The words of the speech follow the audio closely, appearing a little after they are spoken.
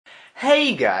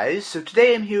Hey guys, so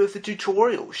today I'm here with a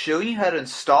tutorial showing you how to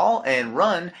install and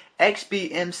run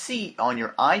XBMC on your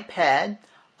iPad,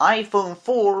 iPhone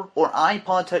 4, or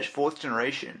iPod Touch 4th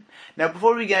generation. Now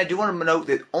before we begin, I do want to note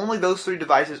that only those three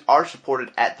devices are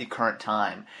supported at the current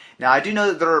time. Now I do know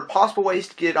that there are possible ways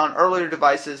to get it on earlier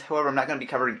devices, however I'm not going to be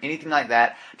covering anything like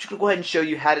that. I'm just going to go ahead and show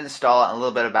you how to install it and a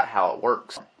little bit about how it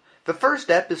works. The first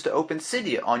step is to open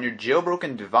Cydia on your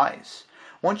jailbroken device.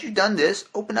 Once you've done this,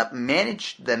 open up the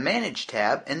Manage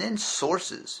tab and then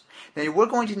Sources. Now we're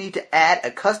going to need to add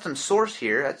a custom source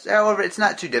here. However, it's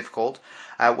not too difficult.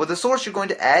 With the source you're going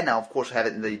to add, now of course I have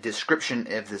it in the description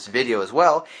of this video as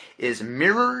well, is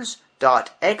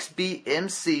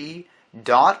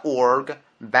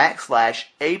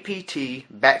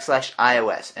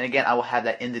mirrors.xbmc.org/apt/iOS. And again, I will have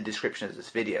that in the description of this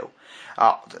video.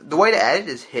 The way to add it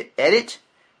is hit Edit,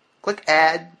 click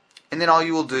Add, and then all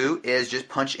you will do is just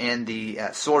punch in the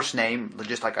source name,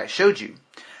 just like I showed you.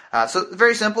 So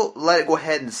very simple. Let it go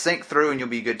ahead and sync through and you'll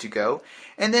be good to go.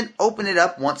 And then open it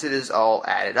up once it is all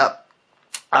added up.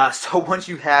 So once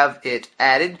you have it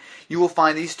added, you will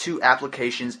find these two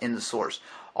applications in the source.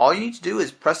 All you need to do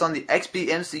is press on the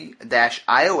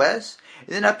XBMC-iOS, and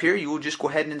then up here you will just go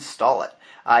ahead and install it.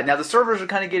 Now the servers are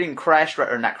kind of getting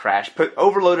but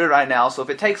overloaded right now, so if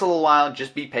it takes a little while,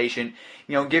 just be patient.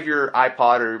 You know, give your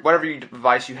iPod or whatever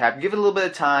device you have, give it a little bit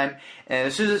of time, and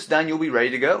as soon as it's done, you'll be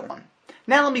ready to go.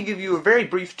 Now let me give you a very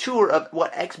brief tour of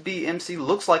what XBMC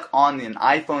looks like on an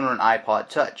iPhone or an iPod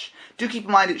Touch. Do keep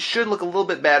in mind it should look a little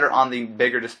bit better on the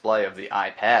bigger display of the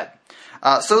iPad.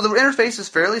 So the interface is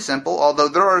fairly simple, although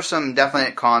there are some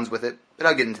definite cons with it, but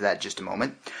I'll get into that in just a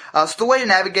moment. So the way to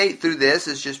navigate through this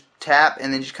is just tap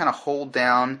and then just kind of hold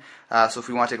down. So if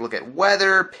we want to take a look at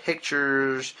weather,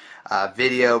 pictures,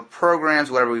 video, programs,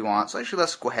 whatever we want. So actually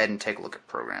let's go ahead and take a look at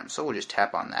programs. So we'll just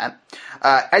tap on that.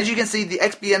 As you can see, the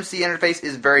XBMC interface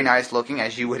is very nice looking,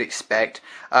 as you would expect.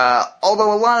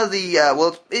 Although a lot of the,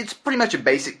 it's pretty much a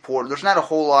basic port. There's not a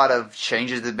whole lot of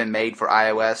changes that have been made for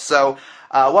iOS. So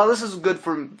while this is good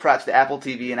for perhaps the Apple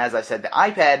TV and, as I said, the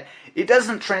iPad, it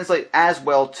doesn't translate as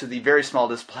well to the very small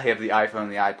display of the iPhone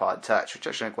and the iPod Touch, which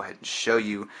actually I'm going to go ahead and show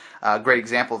you a great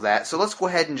example of that. So let's go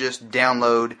ahead and just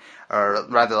download, or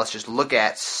rather let's just look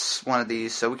at one of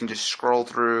these. So we can just scroll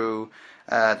through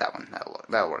that one.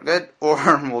 That'll work good. Or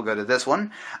we'll go to this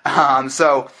one.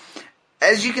 So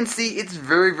as you can see, it's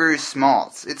very, very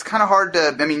small. It's kind of hard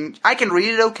to, I mean, I can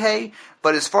read it okay,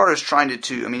 but as far as trying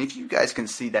to, I mean, if you guys can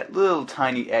see that little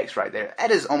tiny X right there, that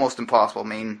is almost impossible. I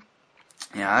mean,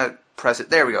 I press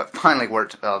it, there we go, it finally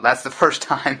worked. That's the first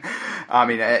time. I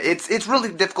mean, it's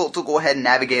really difficult to go ahead and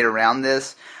navigate around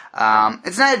this.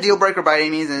 It's not a deal breaker by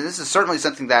any means, and this is certainly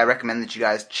something that I recommend that you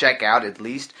guys check out at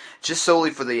least, just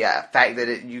solely for the fact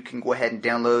that you can go ahead and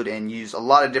download and use a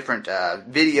lot of different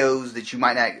videos that you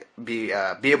might not be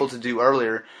able to do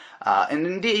earlier. And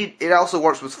indeed, it also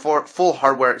works with full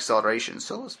hardware acceleration.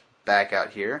 So let's back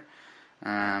out here.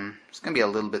 It's going to be a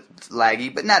little bit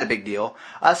laggy, but not a big deal.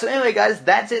 So anyway, guys,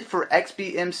 that's it for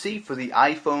XBMC for the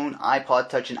iPhone, iPod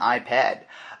Touch, and iPad.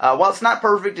 While it's not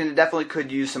perfect and it definitely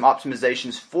could use some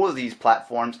optimizations for these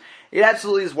platforms, it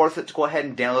absolutely is worth it to go ahead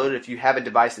and download it if you have a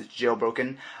device that's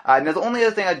jailbroken. Now, the only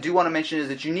other thing I do want to mention is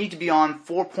that you need to be on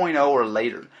 4.0 or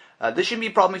later. This shouldn't be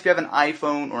a problem if you have an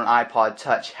iPhone or an iPod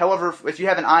Touch. However, if you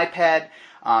have an iPad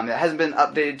that hasn't been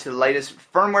updated to the latest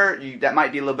firmware, that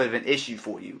might be a little bit of an issue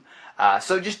for you.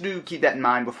 So just do keep that in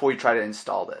mind before you try to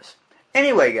install this.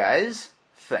 Anyway, guys,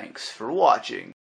 thanks for watching.